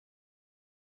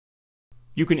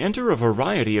You can enter a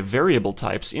variety of variable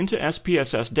types into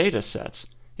SPSS data sets,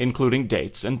 including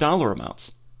dates and dollar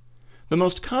amounts. The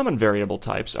most common variable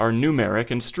types are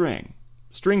numeric and string.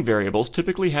 String variables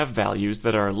typically have values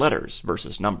that are letters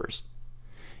versus numbers.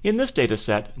 In this data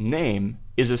set, name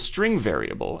is a string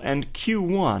variable and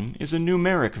Q1 is a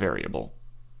numeric variable.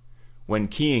 When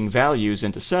keying values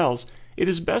into cells, it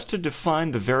is best to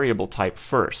define the variable type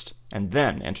first and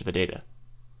then enter the data.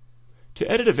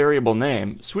 To edit a variable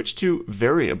name, switch to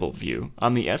Variable View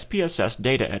on the SPSS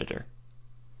Data Editor.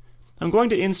 I'm going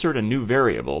to insert a new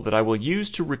variable that I will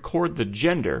use to record the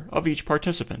gender of each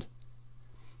participant.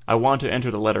 I want to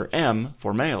enter the letter M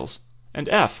for males and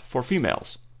F for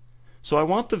females, so I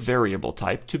want the variable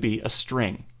type to be a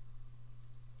string.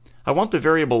 I want the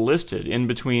variable listed in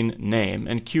between name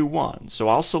and Q1, so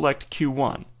I'll select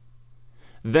Q1.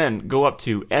 Then go up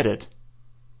to Edit,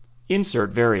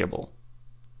 Insert Variable.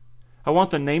 I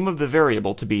want the name of the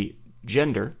variable to be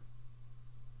gender,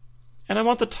 and I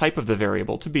want the type of the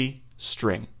variable to be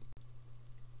string.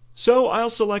 So I'll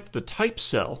select the Type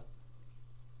cell,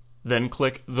 then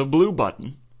click the blue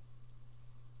button,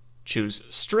 choose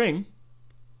String,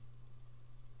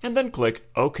 and then click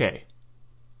OK.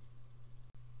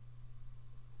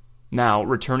 Now,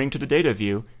 returning to the data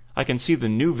view, I can see the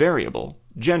new variable,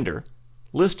 gender,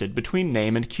 listed between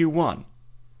name and Q1,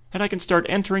 and I can start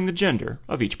entering the gender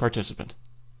of each participant.